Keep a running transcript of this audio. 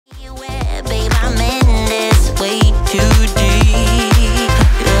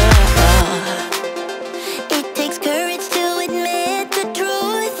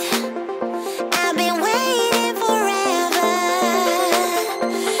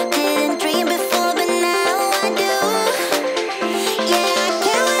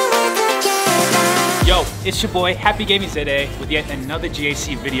It's your boy Happy Gaming ZA with yet another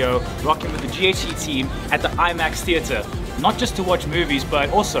GHC video, rocking with the GHC team at the IMAX Theatre. Not just to watch movies, but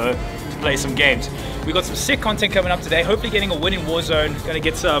also to play some games. We got some sick content coming up today, hopefully getting a win in Warzone. Gonna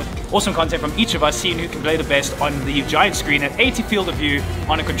get some awesome content from each of us, seeing who can play the best on the giant screen at 80 field of view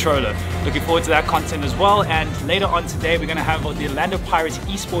on a controller. Looking forward to that content as well, and later on today we're gonna have the Orlando Pirates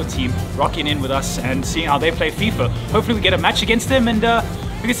esports team rocking in with us and seeing how they play FIFA. Hopefully we get a match against them and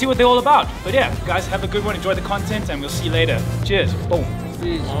we can see what they're all about. But yeah, guys, have a good one, enjoy the content, and we'll see you later. Cheers. Boom.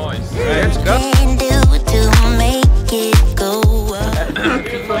 Nice. Let's go.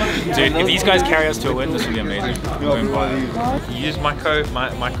 Dude, if these guys carry us to a win, this will be amazing. You use my code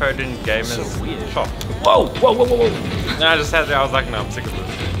in game is shop. Whoa, whoa, whoa, whoa, whoa. No, I just had it, I was like, no, I'm sick of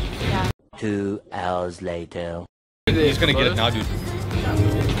this. 2 hours later. He's gonna get it now, dude.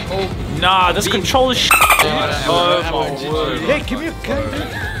 Oh, nah, this controller sh**. Oh my word. Hey, give me a gun, dude.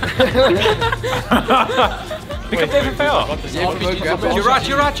 Pick up David Fail. You're right.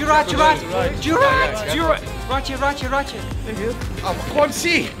 I can't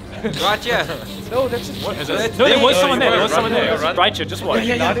see. Right, yeah. No, that's it. What is it? No, there was someone there. There was someone there. Right here, just watch.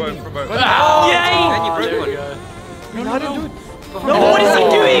 Yeah. Yay! Yay! And you broke one. You know how to do it. No, what is he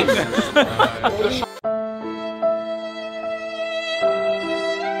doing?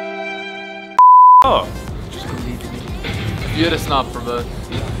 Oh. You had a snap from the...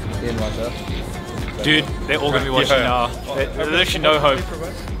 Dude, they're all gonna be watching now. There's literally no hope.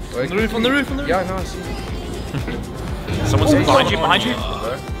 On the roof. Yeah, no, I see. Someone's behind you.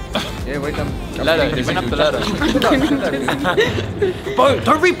 Yeah, wait, ladder, he went up the ladder. Bro,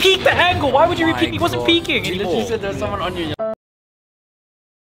 don't repeat the angle. Why would you repeat? He wasn't peeking He anymore. literally said there's someone on you.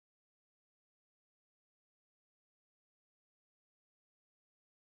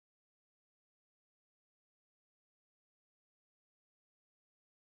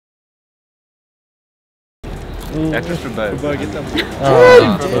 Actress for both.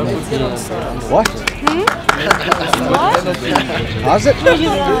 What? How's it?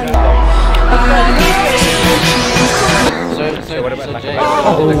 So what about like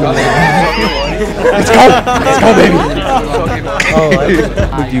Let's go, baby.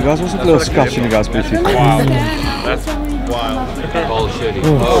 Look, you guys also play a scuff in the guys' pitch. Wow. That's wild. bullshit?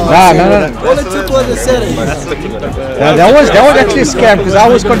 No. All it took was a setting. That was actually a scam because I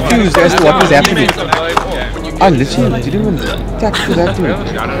was confused as to what was happening. I literally didn't even tap to that to me. I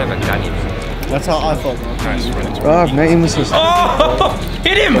don't have a gun yet. That's how I felt. Oh, no aim assist. Oh,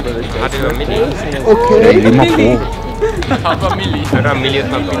 hit him! I do a milli. Okay. Half a milli. I don't milli is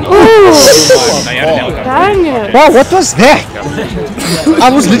not going. Dang it! Wow, what was that? I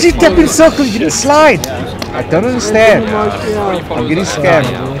was literally tapping circles, you didn't slide. I don't understand. I'm getting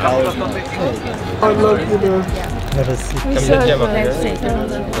scammed. I love you, man. He's so good.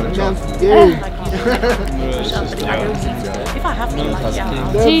 If I have to, like, yeah.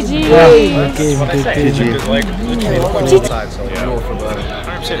 GG!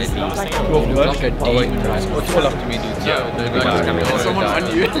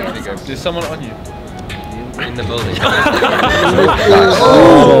 There's someone on you. In the building.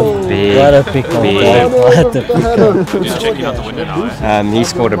 What a pick up. Just checking out the window now. He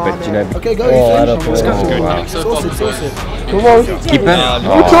scored a bit, you know. Okay, go. This guy's good. Come on. Keeper.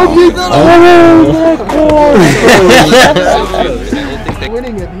 They're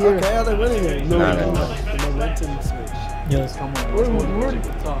winning it here. Okay, are they winning it? No. The momentum switch. Yes.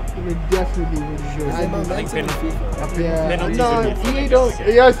 We're definitely winning. I'm momentum. Yeah. No, he don't.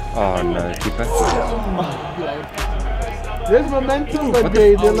 Yes. Oh no, keeper. There's momentum, but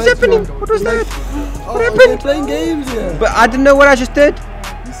they're like. What's happening? What was that? What happened? They're playing games here. But I didn't know what I just did.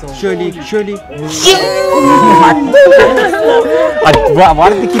 Surely. Why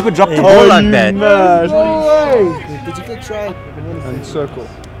did the keeper drop the ball like that? No way. Did you get try? And circle.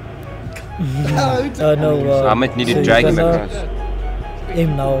 No. I might need to drag him across.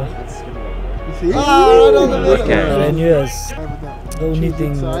 Aim now. See? Right on the middle. Okay. And yes, the only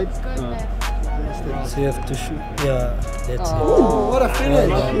thing. Sides. So you have to shoot. Yeah, that's it. Oh, what a finish!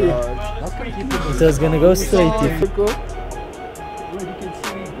 So it's gonna go straight if.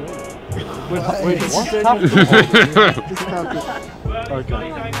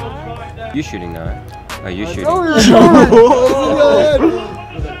 Okay. You shooting now? Are you shooting?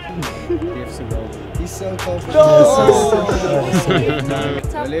 He's so confident.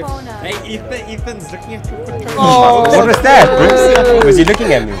 Hey, Ethan's looking at you. What was that? Was he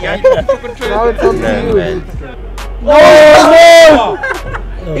looking at me? Now it's up to you. No!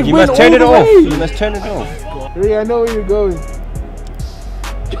 You must turn it off. You must turn it off. Ray, I know where you're going.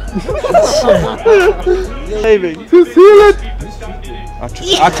 Saving. To seal it!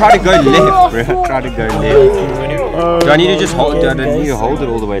 I try to go left, bro. I try to go left. Do I need to just hold? Do I need to hold it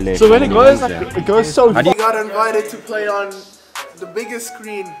all the way left? So when it goes like, it goes so. We got invited to play on the biggest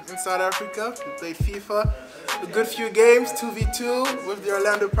screen in South Africa. We played FIFA, a good few games, 2v2 with the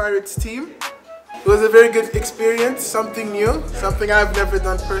Orlando Pirates team. It was a very good experience, something new, something I've never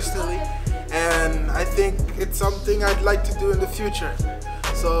done personally, and I think it's something I'd like to do in the future.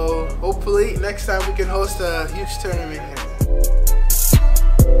 So hopefully next time we can host a huge tournament here.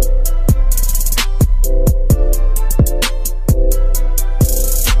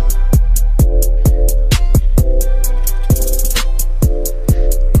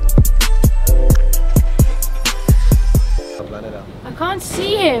 I can't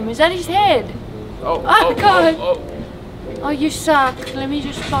see him. Is that his head? Oh God. Oh, you suck. Let me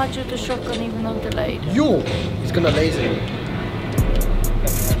just fire you the shotgun even though delayed. Yo! He's gonna laser you.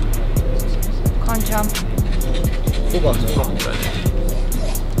 Can't jump.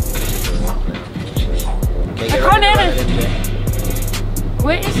 I can't hit it.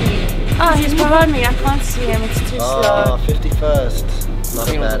 Where is he? Oh, he's behind me. I can't see him. It's too slow. 51st. Not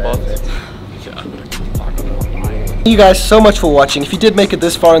a bad effort. Thank you guys so much for watching. If you did make it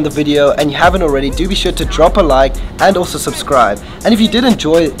this far in the video and you haven't already, do be sure to drop a like and also subscribe. And if you did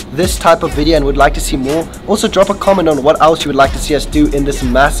enjoy this type of video and would like to see more, also drop a comment on what else you would like to see us do in this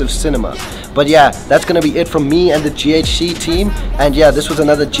massive cinema. But yeah, that's gonna be it from me and the GHC team. And yeah, this was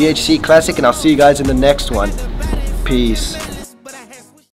another GHC classic, and I'll see you guys in the next one. Peace.